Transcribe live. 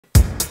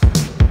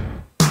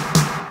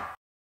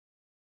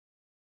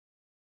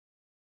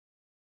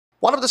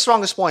One of the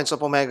strongest points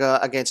of Omega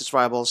against its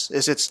rivals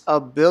is its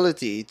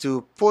ability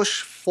to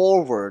push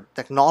forward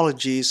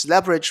technologies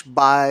leveraged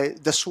by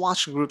the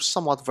Swatch Group's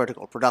somewhat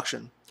vertical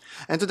production.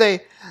 And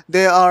today,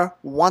 they are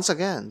once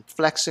again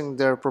flexing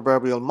their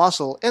proverbial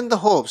muscle in the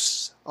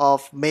hopes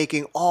of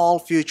making all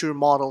future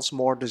models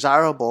more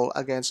desirable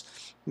against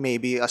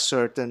maybe a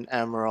certain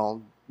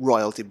emerald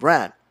royalty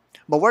brand.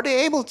 But were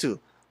they able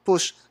to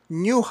push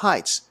new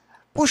heights,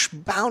 push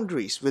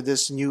boundaries with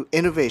this new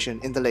innovation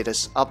in the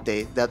latest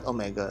update that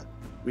Omega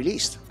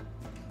released?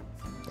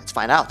 Let's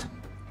find out.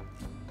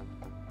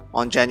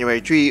 On January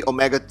 3,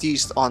 Omega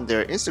teased on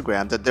their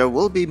Instagram that there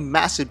will be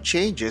massive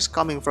changes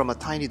coming from a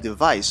tiny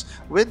device,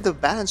 with the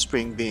balance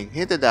spring being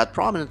hinted at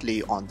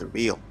prominently on the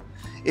reel.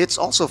 It's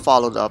also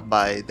followed up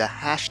by the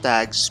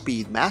hashtag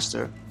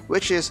Speedmaster,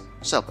 which is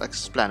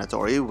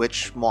self-explanatory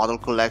which model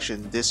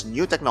collection this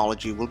new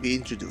technology will be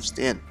introduced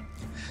in.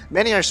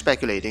 Many are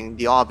speculating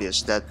the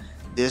obvious that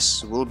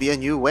this will be a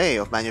new way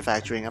of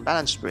manufacturing a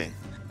balance spring.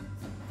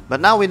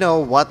 But now we know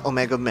what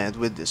Omega meant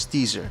with this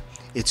teaser.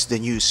 It's the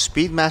new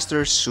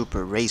Speedmaster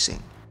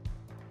SuperRacing.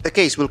 The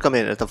case will come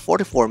in at a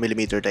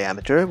 44mm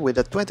diameter with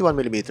a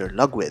 21mm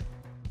lug width.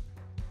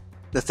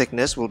 The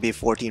thickness will be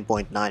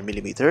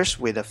 14.9mm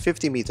with a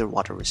 50m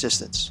water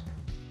resistance.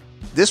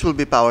 This will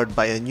be powered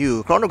by a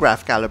new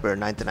chronograph caliber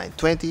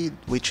 9920,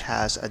 which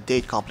has a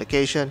date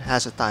complication,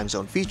 has a time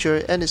zone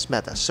feature, and is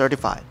META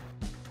certified.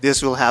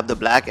 This will have the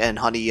black and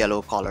honey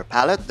yellow color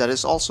palette that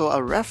is also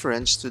a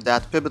reference to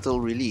that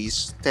pivotal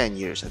release 10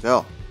 years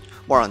ago.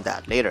 More on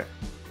that later.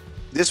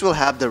 This will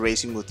have the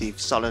racing motif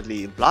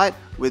solidly implied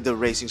with the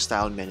racing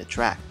style minute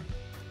track.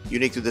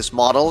 Unique to this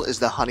model is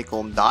the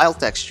honeycomb dial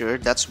texture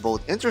that's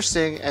both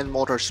interesting and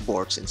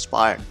motorsports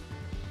inspired.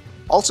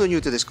 Also new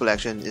to this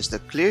collection is the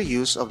clear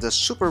use of the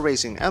Super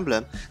Racing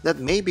emblem that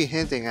may be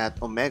hinting at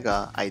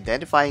Omega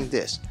identifying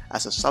this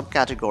as a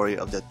subcategory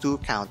of the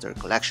two-counter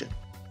collection.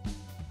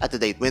 At the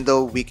date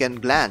window, we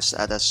can glance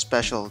at a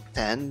special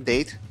 10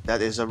 date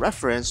that is a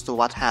reference to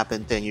what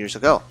happened 10 years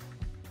ago.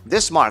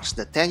 This marks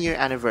the 10-year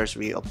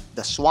anniversary of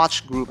the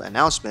Swatch Group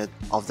announcement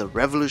of the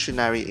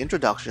revolutionary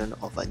introduction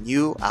of a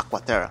new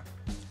Aquaterra.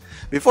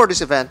 Before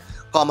this event,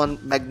 common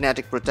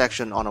magnetic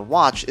protection on a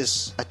watch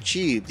is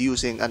achieved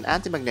using an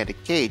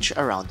anti-magnetic cage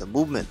around the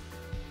movement.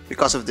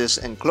 Because of this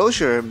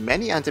enclosure,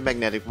 many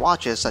anti-magnetic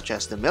watches such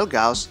as the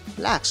Milgauss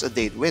lacks a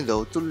date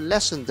window to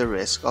lessen the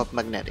risk of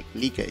magnetic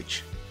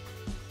leakage.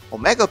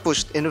 Omega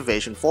pushed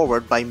innovation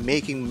forward by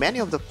making many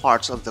of the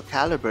parts of the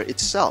caliber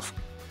itself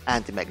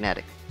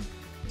anti-magnetic.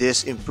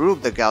 This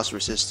improved the Gauss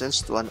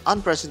resistance to an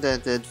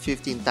unprecedented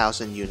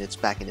 15,000 units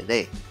back in the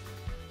day.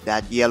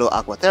 That yellow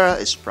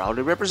Aquaterra is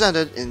proudly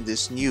represented in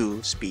this new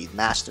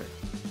Speedmaster.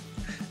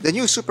 The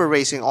new Super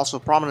Racing also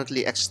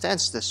prominently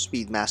extends the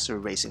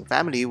Speedmaster racing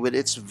family with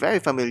its very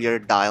familiar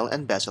dial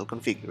and bezel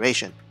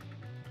configuration.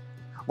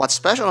 What's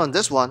special on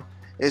this one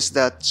is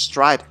that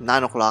striped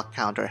 9 o'clock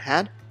counter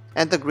hand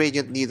and the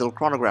gradient needle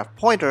chronograph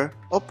pointer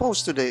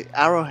opposed to the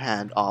arrow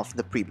hand of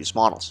the previous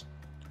models.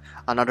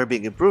 Another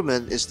big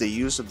improvement is the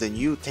use of the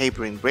new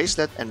tapering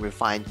bracelet and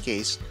refined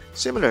case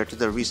similar to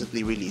the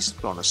recently released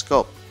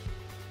chronoscope.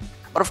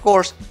 But of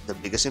course, the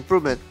biggest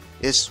improvement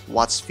is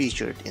what's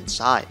featured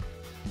inside.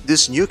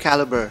 This new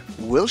caliber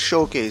will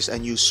showcase a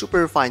new super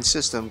refined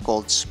system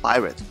called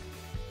Spirit.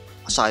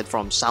 Aside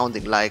from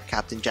sounding like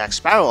Captain Jack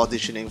Sparrow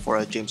auditioning for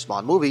a James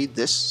Bond movie,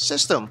 this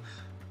system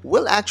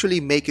will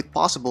actually make it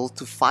possible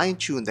to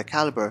fine-tune the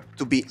caliber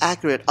to be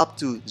accurate up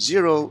to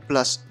 0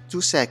 plus 2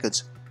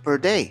 seconds per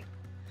day.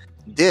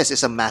 This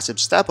is a massive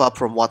step up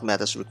from what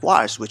Metas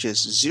requires, which is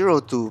 0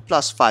 to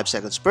plus 5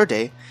 seconds per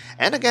day,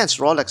 and against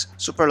Rolex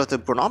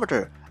superlative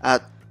chronometer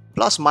at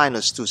plus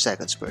minus 2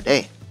 seconds per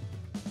day.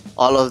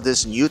 All of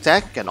this new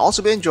tech can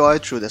also be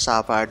enjoyed through the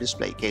Sapphire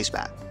display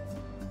caseback.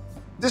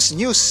 This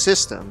new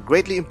system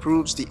greatly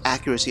improves the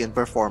accuracy and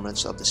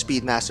performance of the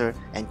Speedmaster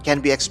and can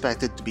be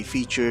expected to be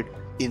featured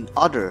in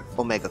other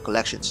Omega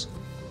collections.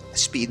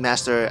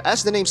 Speedmaster,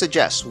 as the name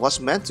suggests, was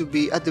meant to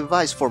be a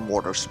device for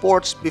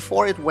motorsports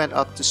before it went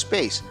up to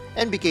space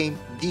and became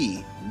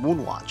the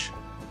Moonwatch.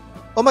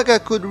 Omega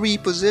could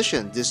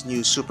reposition this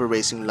new Super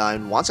Racing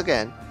line once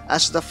again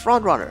as the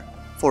frontrunner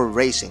for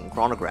racing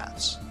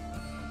chronographs.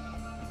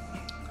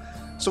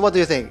 So what do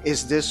you think?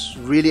 Is this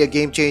really a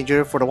game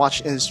changer for the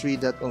watch industry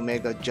that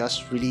Omega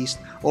just released?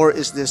 Or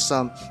is this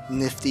some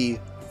nifty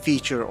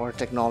feature or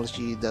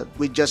technology that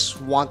we just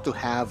want to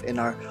have in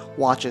our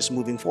watches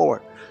moving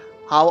forward?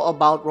 How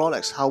about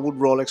Rolex? How would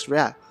Rolex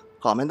react?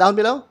 Comment down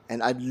below,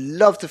 and I'd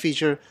love to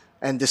feature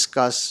and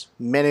discuss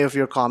many of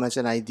your comments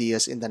and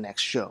ideas in the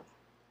next show.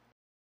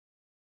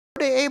 Are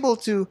they able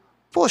to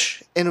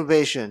push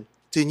innovation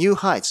to new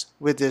heights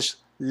with this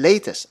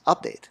latest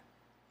update?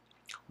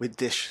 With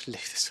this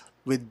latest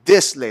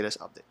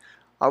update.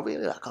 Are we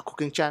like a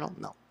cooking channel?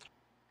 No.